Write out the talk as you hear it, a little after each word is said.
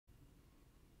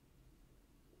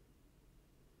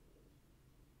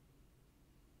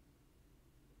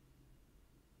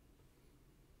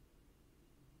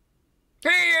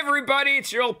everybody,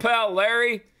 it's your old pal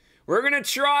Larry. We're gonna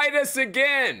try this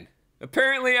again.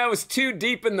 Apparently I was too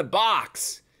deep in the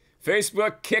box.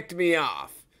 Facebook kicked me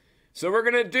off. So we're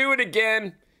gonna do it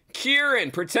again. Kieran,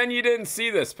 pretend you didn't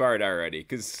see this part already,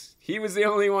 because he was the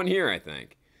only one here, I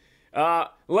think.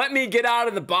 Let me get out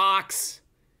of the box,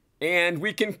 and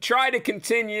we can try to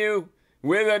continue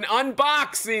with an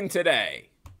unboxing today.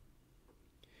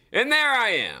 And there I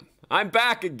am. I'm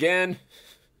back again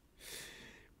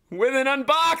with an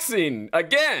unboxing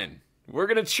again. We're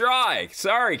gonna try.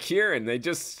 Sorry, Kieran.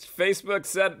 Facebook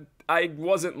said I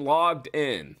wasn't logged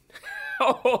in.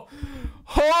 Oh,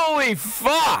 holy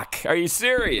fuck! Are you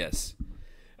serious?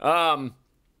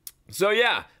 So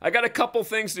yeah, I got a couple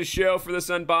things to show for this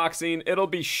unboxing. It'll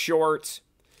be short.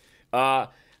 I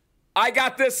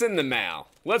got this in the mail.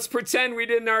 Let's pretend we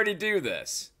didn't already do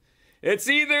this. It's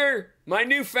either my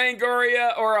new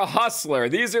Fangoria or a Hustler.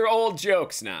 These are old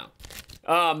jokes now.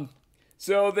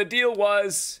 So the deal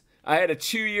was, I had a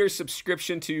 2-year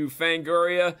subscription to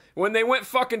Fangoria when they went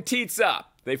fucking teats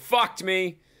up. They fucked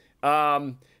me.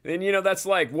 And you know, that's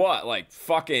like what? Like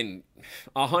fucking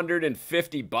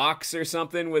 $150 or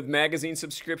something with magazine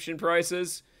subscription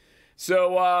prices.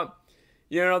 So,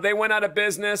 you know, they went out of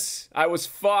business. I was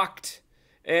fucked.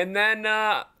 And then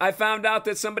I found out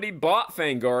that somebody bought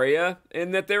Fangoria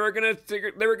and that they were gonna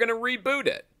reboot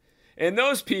it. And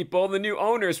those people, the new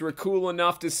owners, were cool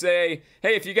enough to say,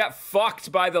 hey, if you got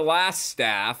fucked by the last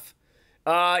staff,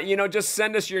 you know, just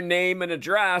send us your name and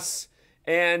address,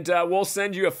 and we'll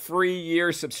send you a free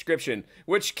year subscription,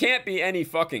 which can't be any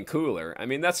fucking cooler. I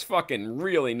mean, that's fucking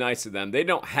really nice of them. They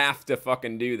don't have to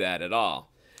fucking do that at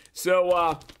all.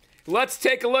 So, let's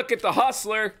take a look at the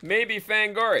Hustler, maybe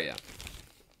Fangoria.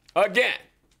 Again.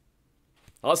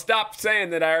 I'll stop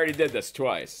saying that I already did this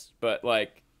twice, but,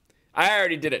 like, I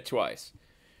already did it twice.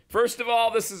 First of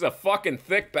all, this is a fucking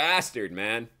thick bastard,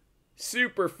 man.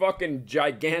 Super fucking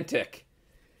gigantic.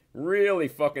 Really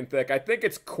fucking thick. I think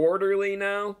it's quarterly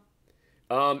now.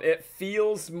 It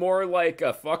feels more like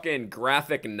a fucking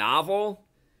graphic novel.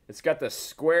 It's got the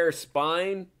square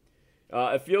spine.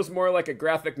 It feels more like a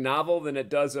graphic novel than it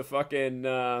does a fucking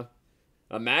a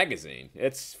magazine.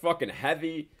 It's fucking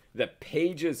heavy. The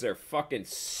pages are fucking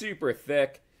super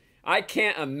thick. I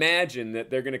can't imagine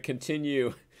that they're going to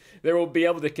continue, they will be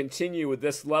able to continue with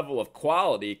this level of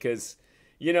quality because,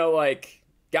 you know, like,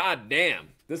 goddamn,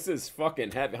 this is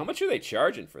fucking heavy. How much are they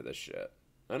charging for this shit?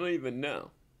 I don't even know.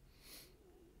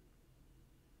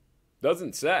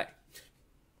 Doesn't say.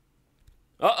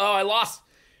 Uh-oh, I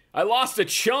lost a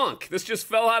chunk. This just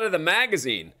fell out of the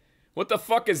magazine. What the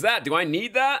fuck is that? Do I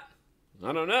need that?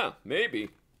 I don't know.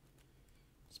 Maybe.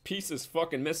 This piece is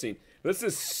fucking missing. This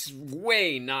is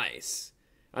way nice.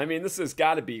 I mean, this has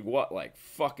got to be, what, like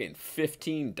fucking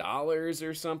 $15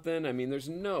 or something? I mean, there's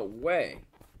no way.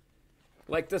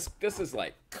 Like, this is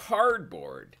like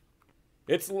cardboard.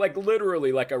 It's like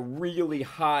literally like a really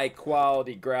high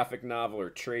quality graphic novel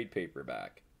or trade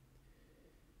paperback.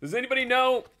 Does anybody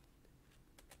know?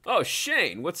 Oh,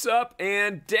 Shane, what's up?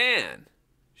 And Dan.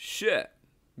 Shit.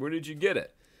 Where did you get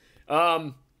it?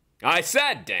 I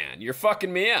said, Dan, you're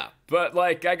fucking me up. But,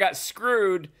 like, I got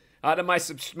screwed out of my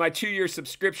 2-year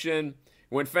subscription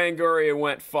when Fangoria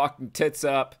went fucking tits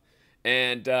up.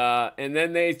 And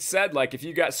then they said, like, if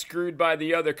you got screwed by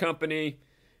the other company,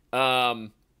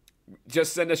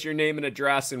 just send us your name and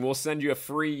address, and we'll send you a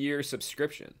free year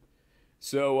subscription.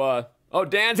 So, oh,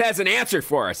 Dan has an answer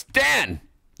for us. Dan,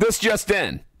 this just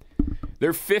in.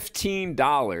 They're $15.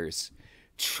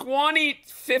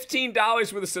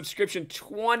 $15 with a subscription,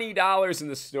 $20 in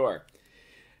the store.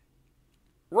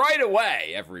 Right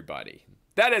away, everybody.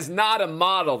 That is not a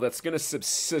model that's going to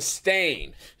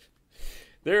sustain.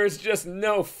 There is just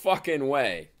no fucking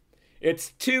way. It's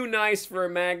too nice for a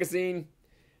magazine.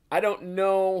 I don't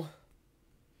know.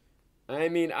 I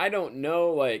mean, I don't know,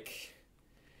 like,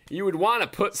 you would want to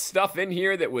put stuff in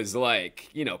here that was like,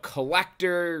 you know,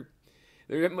 collector.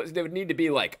 There would need to be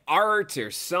like art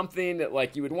or something that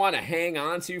like you would want to hang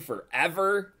on to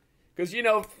forever. Because, you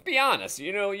know, be honest,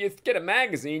 you know, you get a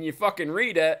magazine, you fucking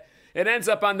read it, it ends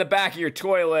up on the back of your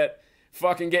toilet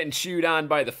fucking getting chewed on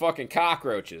by the fucking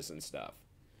cockroaches and stuff.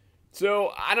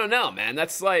 So, I don't know, man.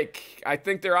 That's like, I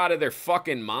think they're out of their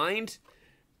fucking mind.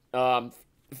 For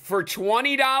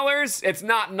 $20, it's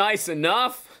not nice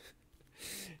enough.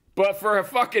 But for a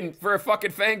fucking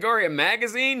Fangoria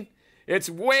magazine, it's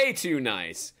way too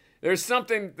nice.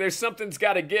 Something's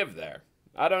got to give there.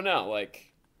 I don't know,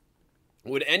 like,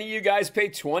 would any of you guys pay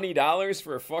 $20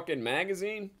 for a fucking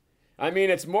magazine? I mean,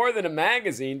 it's more than a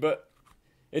magazine, but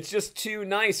it's just too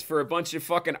nice for a bunch of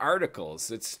fucking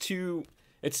articles. It's too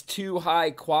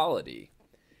high quality.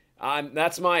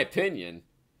 That's my opinion.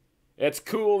 It's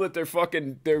cool that they're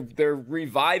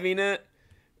reviving it,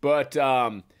 but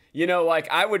you know, like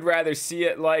I would rather see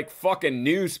it like fucking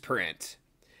newsprint.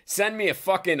 Send me a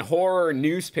fucking horror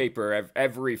newspaper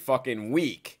every fucking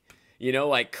week. You know,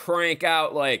 like crank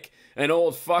out like an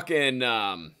old fucking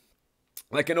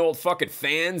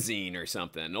fanzine or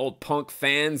something, an old punk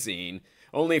fanzine,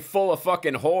 only full of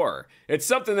fucking horror. It's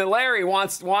something that Larry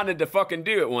wanted to fucking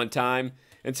do at one time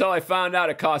until I found out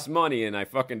it cost money and I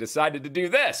fucking decided to do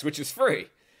this, which is free.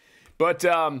 But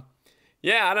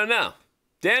yeah, I don't know.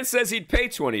 Dan says he'd pay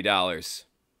 $20.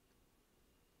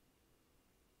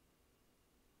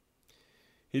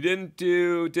 He didn't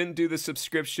do the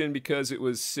subscription because it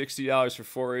was $60 for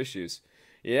 4 issues.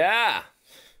 Yeah.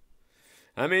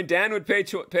 I mean, Dan would pay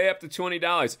up to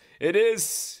 $20.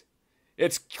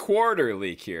 It's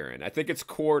quarterly, Kieran. I think it's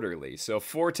quarterly. So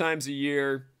 4 times a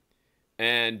year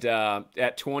and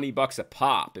at $20 a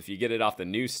pop if you get it off the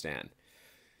newsstand.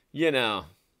 You know,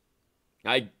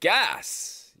 I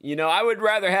guess. You know, I would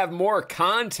rather have more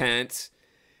content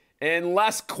and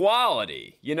less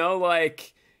quality. You know,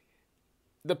 like...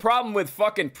 The problem with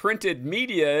fucking printed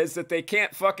media is that they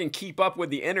can't fucking keep up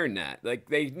with the internet. Like,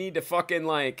 they need to fucking,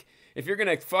 like, if you're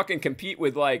gonna fucking compete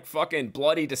with, like, fucking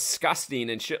Bloody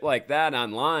Disgusting and shit like that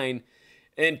online,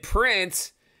 in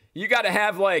print, you gotta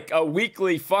have, like, a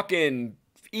weekly fucking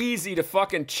easy to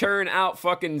fucking churn out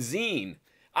fucking zine.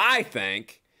 I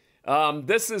think.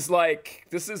 This is like...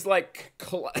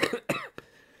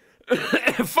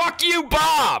 Fuck you,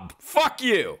 Bob! Fuck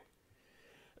you!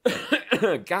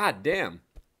 God damn.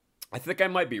 I think I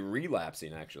might be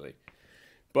relapsing, actually.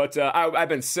 But I've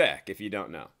been sick, if you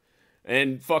don't know.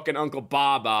 And fucking Uncle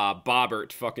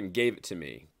Bobbert fucking gave it to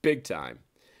me. Big time.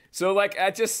 So, like,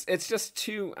 it's just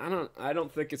too... I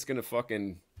don't think it's gonna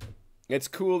fucking... It's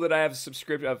cool that I have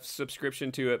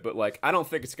subscription to it, but, like, I don't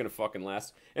think it's gonna fucking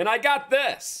last. And I got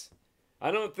this!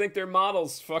 I don't think their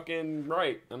model's fucking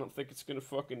right. I don't think it's gonna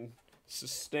fucking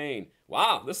sustain.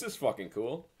 Wow, this is fucking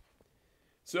cool.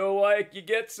 So, like, you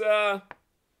get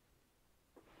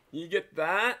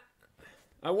that.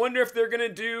 I wonder if they're gonna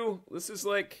do, this is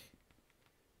like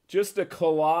just a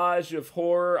collage of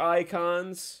horror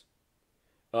icons.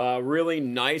 Really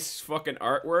nice fucking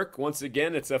artwork. Once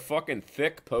again, it's a fucking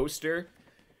thick poster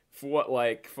for what,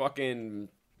 like, fucking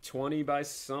 20 by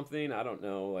something? I don't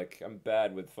know. Like, I'm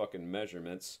bad with fucking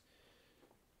measurements.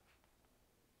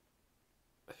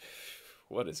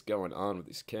 What is going on with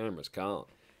these cameras, Colin?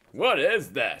 What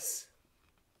is this?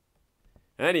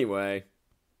 Anyway,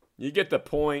 you get the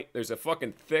point. There's a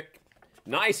fucking thick,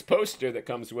 nice poster that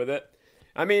comes with it.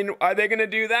 I mean, are they gonna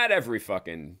do that every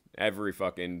fucking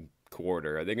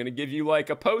quarter? Are they gonna give you like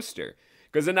a poster?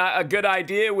 Because a good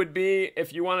idea would be,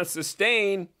 if you want to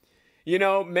sustain, you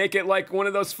know, make it like one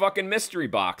of those fucking mystery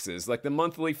boxes, like the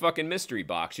monthly fucking mystery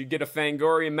box. You'd get a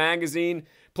Fangoria magazine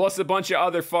plus a bunch of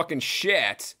other fucking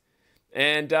shit.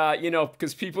 And, you know,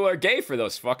 because people are gay for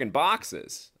those fucking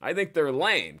boxes. I think they're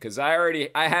lame, because I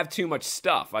have too much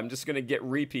stuff. I'm just going to get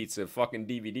repeats of fucking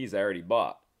DVDs I already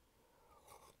bought.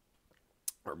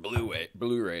 Or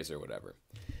Blu-rays or whatever.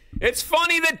 It's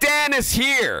funny that Dan is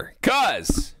here,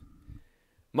 because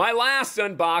my last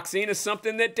unboxing is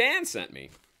something that Dan sent me.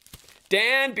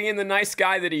 Dan, being the nice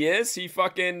guy that he is, he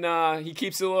fucking, he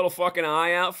keeps a little fucking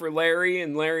eye out for Larry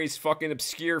and Larry's fucking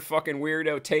obscure fucking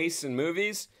weirdo tastes in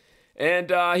movies. And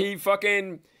he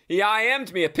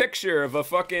IM'd me a picture of a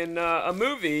fucking a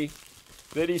movie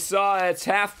that he saw at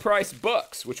half-price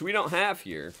books, which we don't have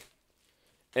here.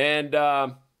 And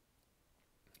I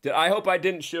hope I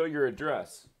didn't show your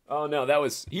address. Oh no,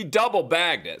 he double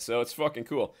bagged it, so it's fucking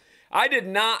cool. I did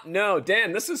not know,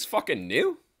 Dan, this is fucking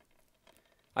new?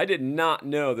 I did not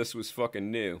know this was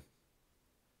fucking new.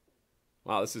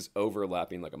 Wow, this is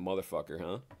overlapping like a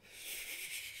motherfucker,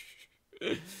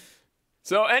 huh?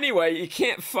 So anyway, you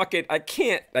can't fuck it. I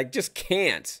just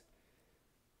can't.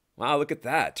 Wow, look at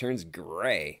that. It turns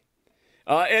gray.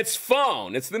 It's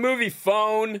Phone. It's the movie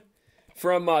Phone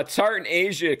from Tartan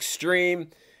Asia Extreme.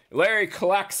 Larry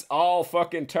collects all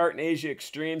fucking Tartan Asia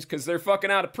Extremes because they're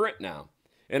fucking out of print now.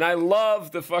 And I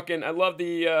love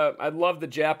the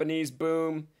Japanese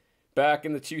boom back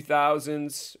in the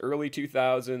 2000s, early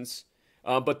 2000s.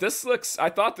 But this looks, I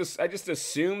just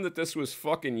assumed that this was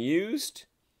fucking used.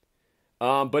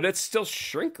 But it's still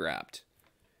shrink wrapped.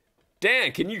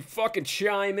 Dan, can you fucking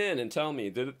chime in and tell me,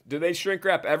 do they shrink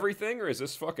wrap everything, or is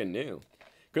this fucking new?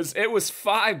 Because it was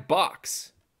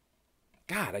 $5.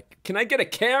 God, can I get a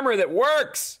camera that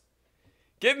works?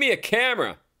 Give me a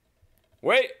camera.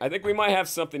 Wait, I think we might have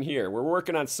something here. We're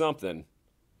working on something.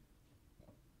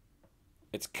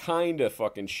 It's kind of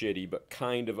fucking shitty, but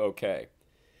kind of okay.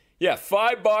 Yeah,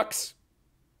 $5.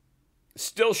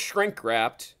 Still shrink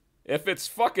wrapped. If it's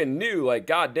fucking new, like,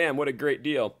 goddamn, what a great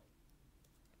deal.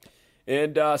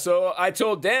 And so I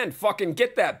told Dan, fucking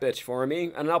get that bitch for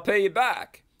me, and I'll pay you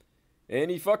back.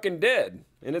 And he fucking did.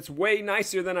 And it's way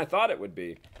nicer than I thought it would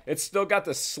be. It's still got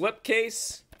the slip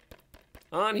case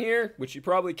on here, which you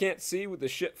probably can't see with the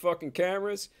shit fucking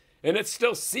cameras. And it's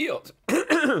still sealed.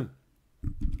 Damn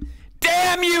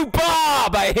you,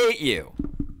 Bob! I hate you.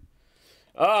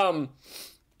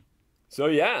 So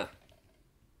yeah.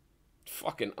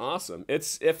 Fucking awesome.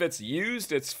 If it's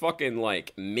used, it's fucking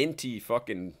like minty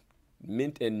fucking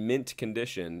mint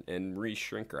condition and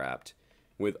re-shrink wrapped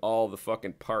with all the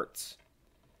fucking parts.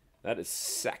 That is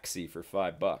sexy for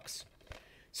 $5.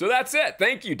 So that's it.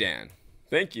 Thank you, Dan.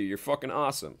 Thank you. You're fucking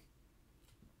awesome.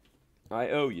 I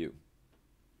owe you.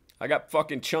 I got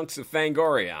fucking chunks of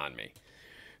Fangoria on me.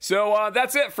 So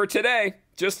that's it for today.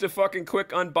 Just a fucking quick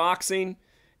unboxing.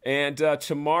 And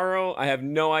tomorrow, I have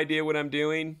no idea what I'm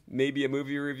doing. Maybe a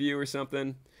movie review or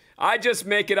something. I just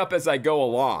make it up as I go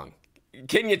along.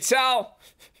 Can you tell?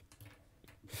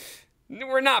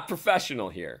 We're not professional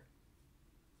here.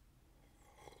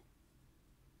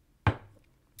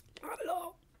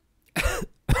 Hello.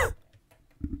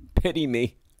 Pity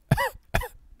me.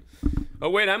 Oh,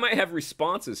 wait, I might have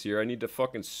responses here. I need to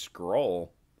fucking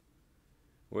scroll.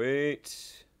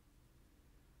 Wait.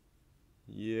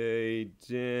 Yay,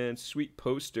 Dan. Sweet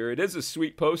poster. It is a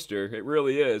sweet poster. It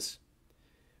really is.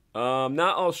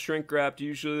 Not all shrink wrapped.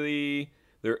 Usually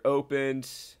they're opened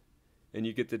and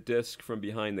you get the disc from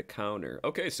behind the counter.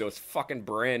 Okay, so it's fucking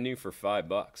brand new for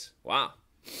 $5. Wow.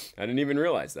 I didn't even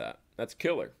realize that. That's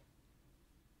killer.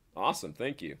 Awesome.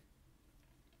 Thank you.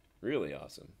 Really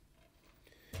awesome.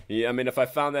 Yeah, I mean, if I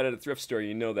found that at a thrift store,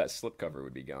 you know that slipcover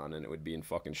would be gone and it would be in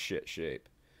fucking shit shape.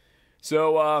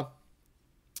 So,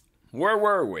 where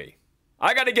were we?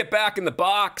 I got to get back in the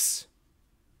box.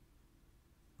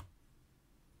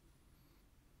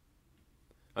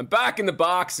 I'm back in the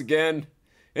box again.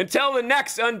 Until the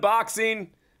next unboxing,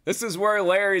 this is where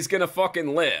Larry's gonna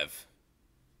fucking live.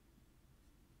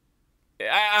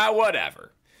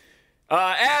 Whatever.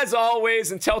 As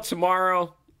always, until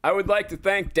tomorrow, I would like to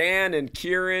thank Dan and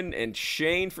Kieran and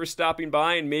Shane for stopping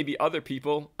by and maybe other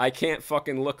people. I can't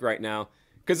fucking look right now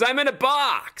because I'm in a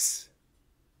box.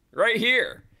 Right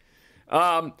here.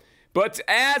 But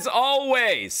as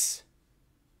always,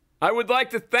 I would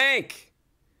like to thank...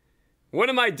 What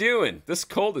am I doing? This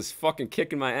cold is fucking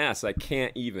kicking my ass. I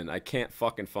can't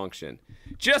fucking function.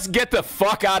 Just get the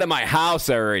fuck out of my house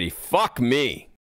already. Fuck me.